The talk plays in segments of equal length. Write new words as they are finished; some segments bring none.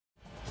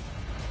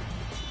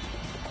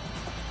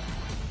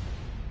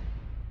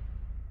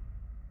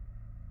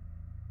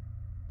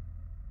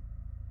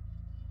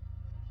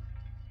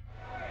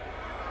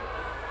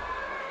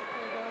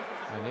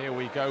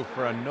go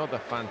for another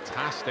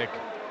fantastic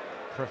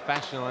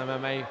professional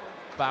MMA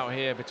bout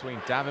here between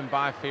Davin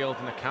Byfield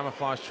in the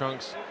camouflage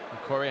trunks and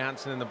Corey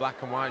Hansen in the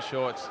black and white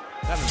shorts.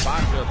 Davin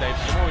Byfield, Dave,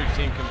 someone we've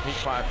seen compete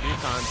quite a few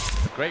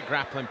times. A great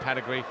grappling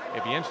pedigree.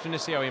 It'd be interesting to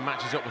see how he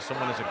matches up with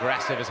someone as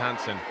aggressive as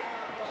Hansen.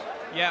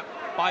 Yeah,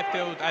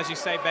 Byfield, as you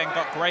say, Ben,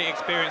 got great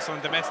experience on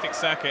the domestic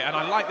circuit, and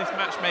I like this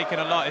matchmaking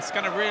a lot. It's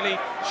going to really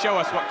show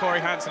us what Corey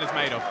Hansen is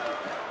made of.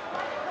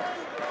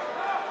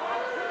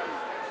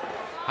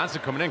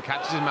 Hansen coming in,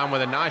 catches his man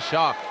with a nice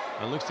shot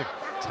and looks to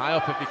tie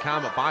up if he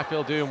can, but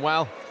Byfield doing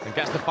well and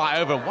gets the fight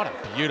over. And what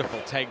a beautiful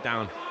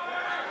takedown.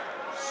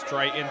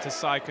 Straight into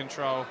side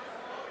control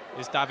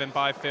is Davin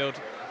Byfield.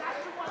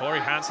 Corey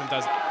Hansen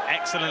does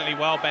excellently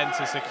well, Ben,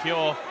 to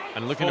secure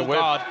and looking to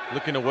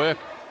work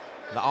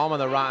the arm on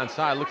the right hand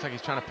side. Looks like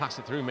he's trying to pass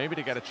it through, maybe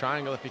to get a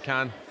triangle if he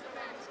can.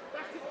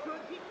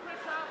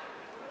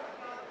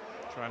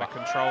 Trying to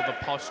control the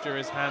posture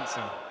is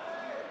Hansen.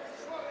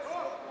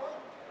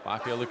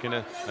 Byfield looking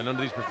at, and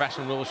under these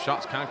professional rules,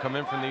 shots can come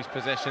in from these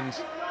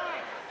positions.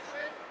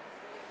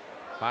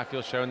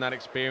 Byfield showing that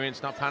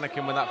experience, not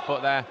panicking with that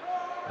foot there,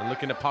 and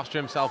looking to posture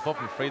himself up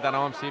and free that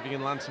arm, see if he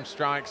can land some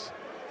strikes.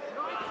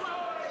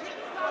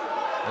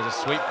 There's a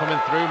sweep coming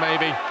through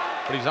maybe,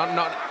 but he's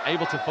not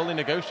able to fully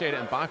negotiate it,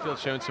 and Byfield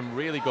showing some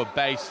really good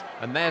base,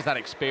 and there's that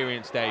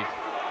experience, Dave.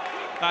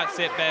 That's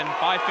it, Ben.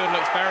 Byfield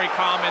looks very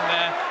calm in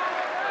there.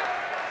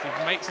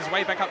 He makes his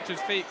way back up to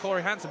his feet.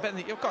 Corey Hansen, Ben,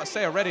 you've got to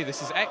say already,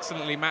 this is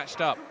excellently matched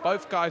up.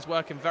 Both guys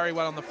working very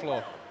well on the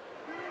floor.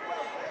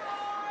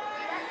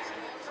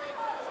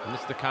 And this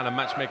is the kind of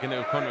matchmaking that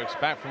we've come to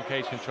expect from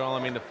Cage Control.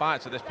 I mean, the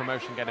fights at this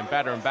promotion getting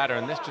better and better,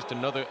 and this is just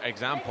another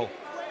example.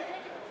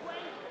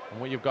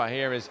 And what you've got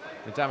here is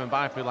Davin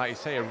Byfield, like you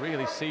say, a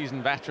really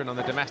seasoned veteran on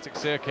the domestic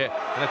circuit.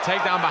 And a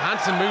takedown by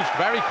Hansen, moves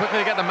very quickly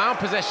to get the mount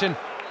position.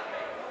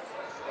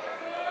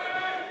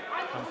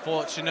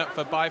 Unfortunate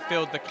for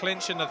Byfield, the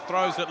clinch and the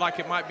throws look like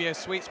it might be a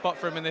sweet spot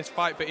for him in this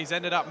fight, but he's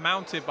ended up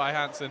mounted by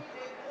Hansen.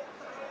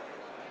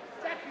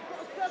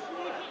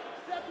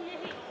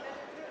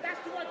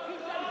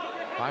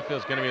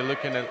 Byfield's going to be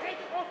looking to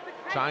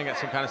try and get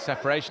some kind of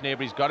separation here,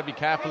 but he's got to be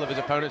careful of his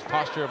opponent's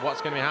posture, of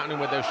what's going to be happening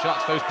with those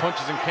shots, those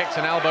punches and kicks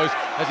and elbows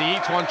as he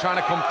eats one trying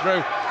to come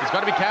through. He's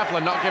got to be careful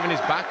of not giving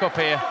his back up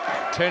here,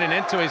 turning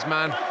into his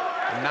man.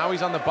 And now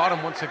he's on the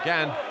bottom once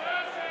again.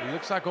 He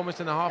looks like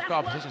almost in the half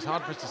guard position. It's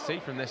hard for us to see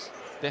from this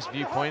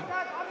viewpoint.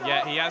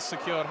 Yeah, he has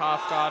secured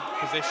half guard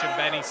position,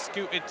 Ben. He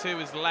scooted to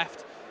his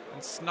left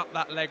and snuck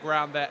that leg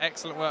round there.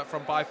 Excellent work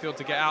from Byfield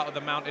to get out of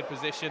the mounted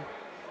position.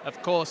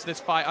 Of course, this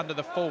fight under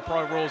the full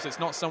pro rules, it's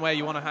not somewhere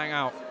you want to hang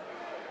out.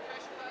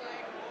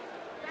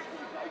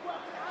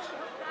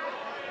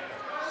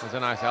 There's a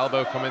nice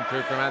elbow coming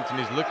through from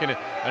Anthony. He's looking at,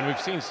 and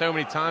we've seen so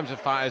many times with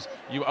fighters,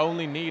 you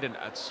only need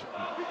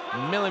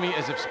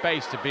millimeters of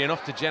space to be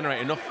enough to generate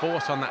enough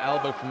force on that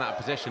elbow from that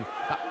position.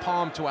 That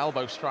palm to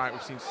elbow strike,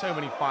 we've seen so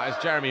many fighters,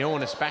 Jeremy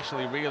Horn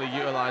especially, really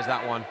utilize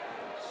that one.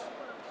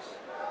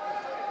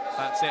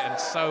 That's it, and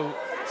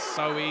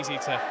so easy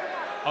to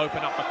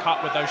open up a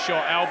cut with those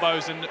short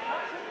elbows. And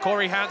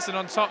Corey Hansen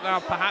on top now,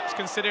 perhaps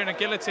considering a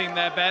guillotine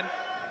there, Ben.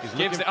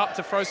 Gives it up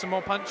to throw some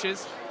more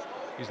punches.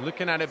 He's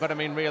looking at it, but I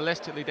mean,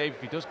 realistically, Dave,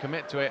 if he does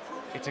commit to it,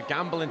 it's a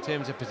gamble in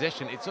terms of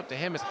position. It's up to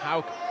him as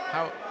how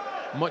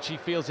much he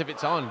feels if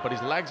it's on, but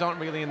his legs aren't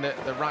really in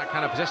the right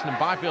kind of position, and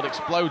Byfield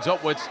explodes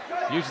upwards,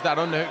 uses that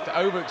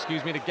over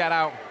to get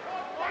out.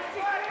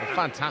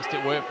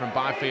 Fantastic work from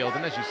Byfield,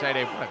 and as you say,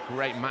 Dave, what a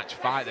great match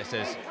fight this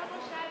is.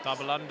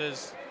 Double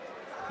unders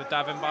for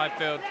Davin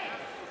Byfield.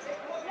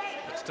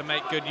 It's to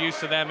make good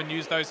use of them and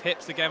use those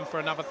hips again for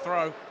another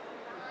throw.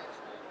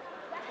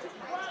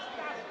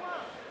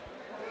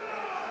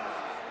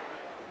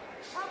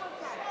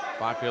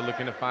 Byfield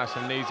looking to fire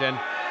some knees in,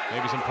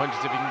 maybe some punches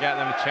if he can get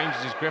them. He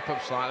changes his grip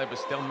up slightly, but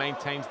still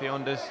maintains the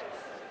unders.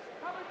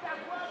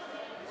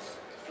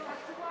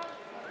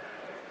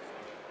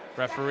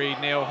 Referee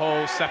Neil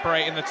Hall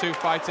separating the two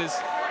fighters.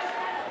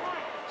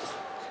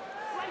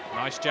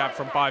 Nice jab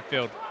from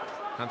Byfield.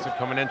 Hansen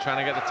coming in,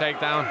 trying to get the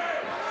takedown.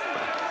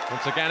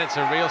 Once again, it's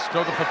a real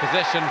struggle for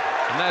position.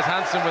 And there's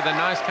Hansen with a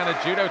nice kind of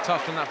judo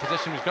toss from that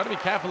position. He's got to be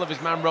careful of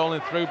his man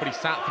rolling through, but he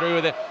sat through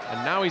with it.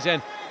 And now he's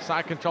in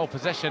side control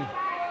position.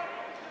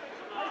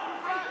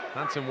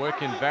 Hansen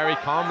working very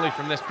calmly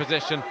from this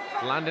position,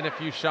 landing a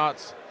few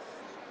shots.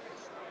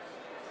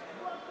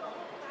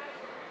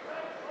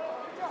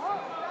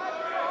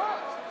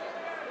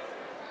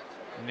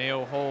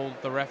 Neil Hall,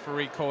 the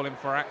referee, calling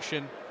for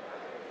action.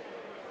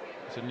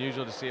 It's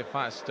unusual to see a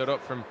fighter stood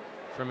up from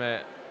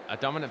a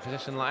dominant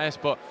position like this,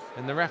 but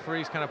in the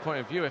referee's kind of point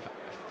of view, if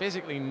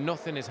physically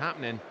nothing is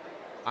happening,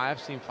 I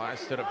have seen fighters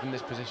stood up from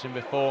this position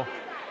before,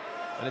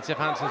 and it's if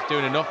Hansen's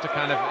doing enough to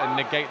kind of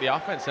negate the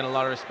offense in a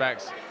lot of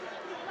respects.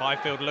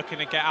 Byfield looking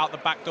to get out the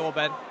back door,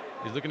 Ben.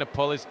 He's looking to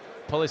pull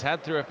his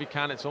head through if he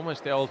can. It's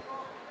almost the old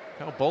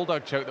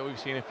bulldog choke that we've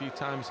seen a few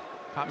times.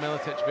 Pat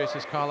Miletich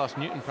versus Carlos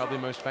Newton, probably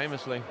most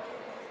famously.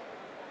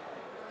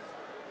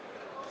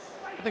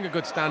 I think a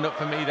good stand-up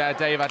for me there,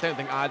 Dave. I don't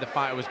think either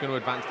fighter was going to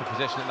advance the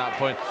position at that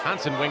point.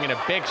 Hansen winging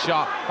a big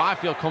shot.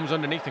 Byfield comes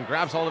underneath and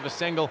grabs hold of a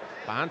single.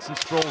 But Hansen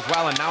sprawls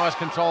well and now has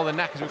control of the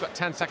neck as we've got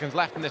 10 seconds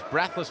left in this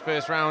breathless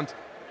first round.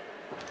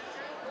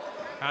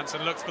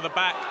 Hansen looks for the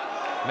back.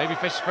 Maybe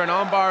fishes for an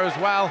armbar as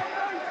well.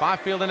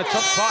 Byfield in a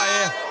tough spot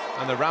here.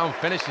 And the round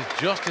finishes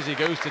just as he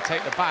goes to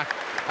take the back.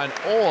 An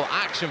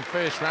all-action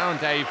first round,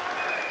 Dave.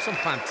 Some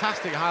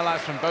fantastic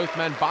highlights from both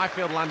men.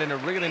 Byfield landing a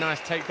really nice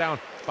takedown,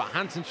 but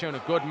Hansen showing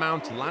a good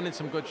mount, landing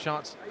some good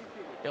shots.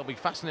 It'll be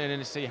fascinating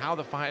to see how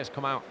the fighters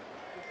come out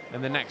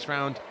in the next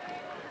round.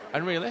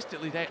 And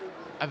realistically,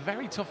 a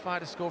very tough fight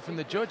to score from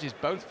the judges.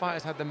 Both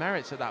fighters had the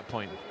merits at that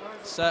point.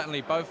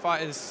 Certainly, both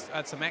fighters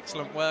had some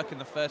excellent work in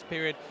the first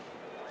period.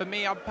 For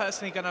me, I'm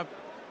personally going to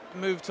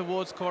move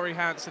towards Corey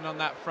Hansen on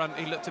that front.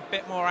 He looked a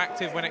bit more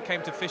active when it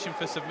came to fishing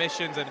for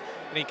submissions, and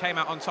he came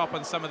out on top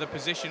on some of the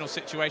positional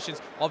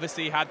situations.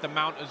 Obviously, he had the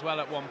mount as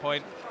well at one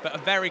point, but a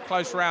very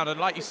close round. And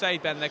like you say,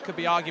 Ben, there could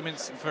be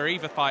arguments for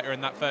either fighter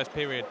in that first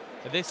period.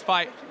 But this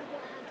fight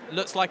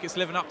looks like it's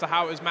living up to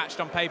how it was matched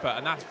on paper,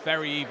 and that's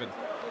very even.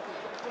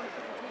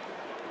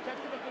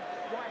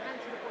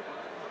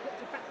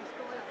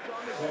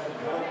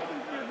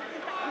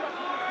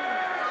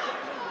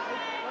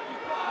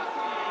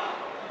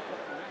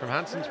 From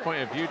Hansen's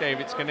point of view, Dave,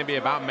 it's going to be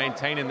about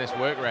maintaining this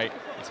work rate.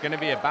 It's going to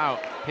be about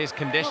his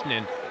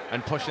conditioning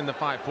and pushing the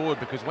fight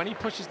forward, because when he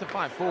pushes the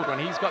fight forward, when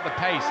he's got the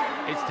pace,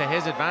 it's to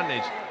his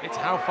advantage. It's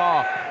how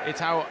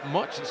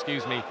much,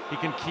 he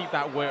can keep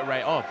that work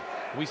rate up.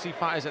 We see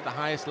fighters at the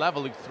highest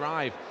level who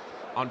thrive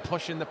on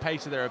pushing the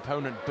pace of their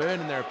opponent,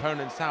 burning their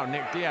opponents out.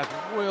 Nick Diaz,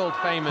 world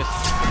famous,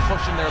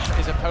 pushing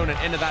his opponent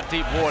into that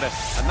deep water.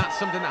 And that's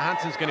something that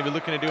Hansen's going to be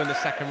looking to do in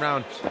the second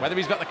round. Whether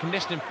he's got the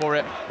conditioning for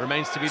it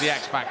remains to be the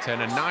X factor.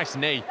 And a nice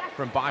knee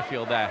from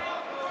Byfield there.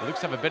 He looks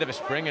to have a bit of a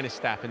spring in his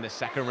step in this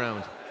second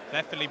round.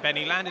 Definitely, Ben.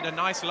 He landed a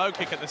nice low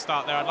kick at the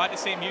start there. I'd like to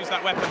see him use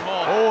that weapon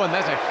more. Oh, and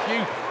there's a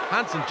huge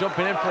Hansen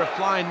jumping in for a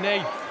flying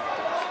knee.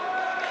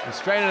 And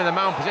straight into the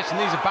mount position.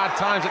 These are bad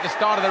times at the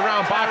start of the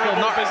round.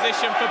 Byfield not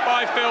position for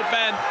Byfield,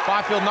 Ben.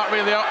 Byfield not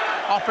really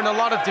offering a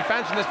lot of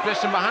defense in this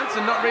position, but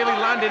Hansen not really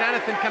landing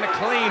anything kind of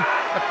clean.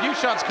 A few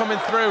shots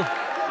coming through.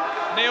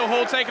 Neil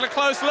Hall taking a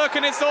close look,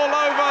 and it's all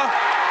over.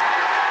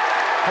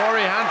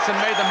 Corey Hansen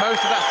made the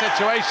most of that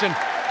situation.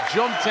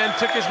 Jumped in,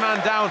 took his man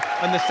down,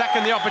 and the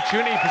second the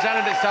opportunity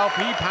presented itself,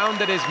 he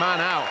pounded his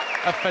man out.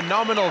 A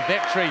phenomenal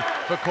victory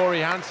for Corey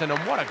Hansen, and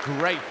what a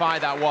great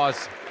fight that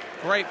was.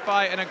 Great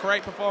fight and a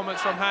great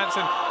performance from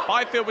Hansen.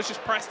 Byfield was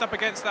just pressed up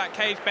against that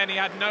cage, Ben. He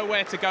had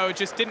nowhere to go,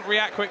 just didn't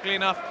react quickly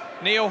enough.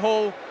 Neil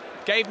Hall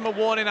gave him a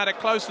warning, had a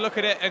close look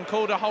at it, and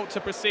called a halt to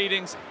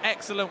proceedings.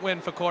 Excellent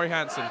win for Corey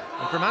Hansen.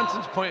 And from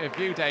Hansen's point of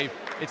view, Dave,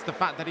 it's the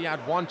fact that he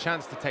had one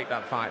chance to take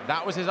that fight.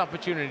 That was his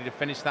opportunity to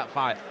finish that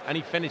fight, and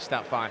he finished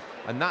that fight.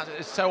 And that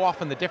is so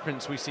often the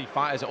difference we see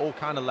fighters at all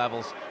kind of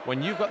levels.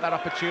 When you've got that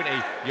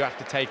opportunity, you have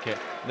to take it.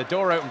 The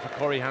door opened for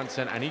Corey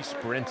Hansen, and he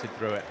sprinted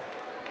through it.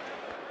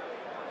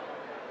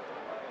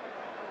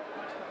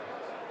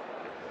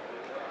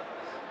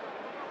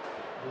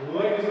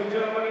 Ladies and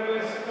gentlemen, in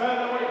this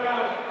featherweight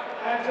bout,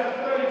 at just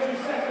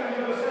 32 seconds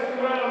of the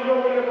second round, your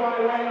winner by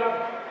way of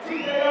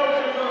TKO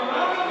to the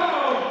round of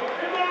pound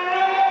in the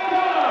red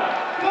corner,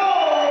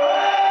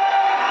 Corey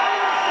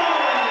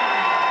Hansen!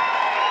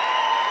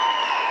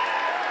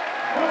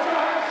 What's your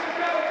hands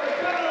together for the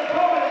fellow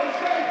opponent in the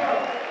shape of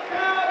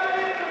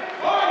Gavin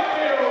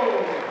Byfield!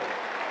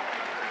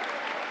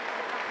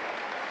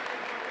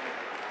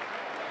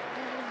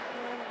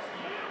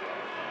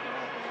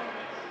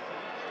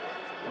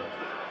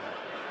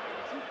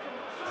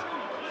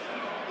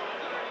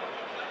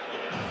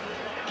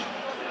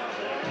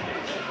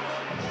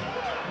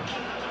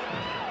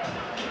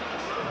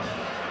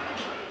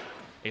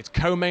 It's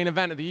co-main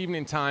event of the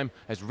evening time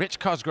as Rich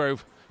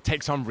Cosgrove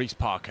takes on Reece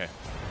Parker.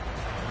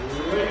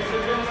 Ladies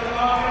and gentlemen,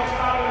 our next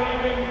bout of the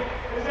evening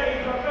is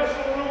a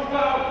professional rules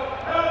bout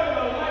held in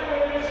the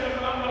lightweight division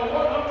under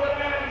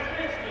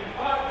 155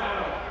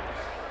 pounds.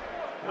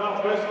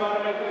 Now, first line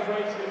to make this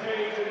race to the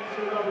cage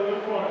into the blue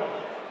corner.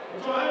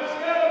 Put your hands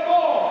together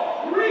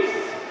for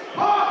Reece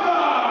Parker!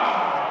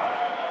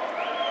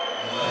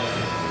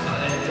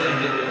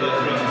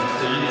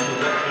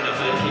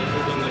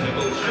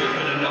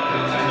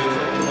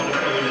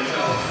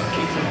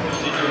 Keep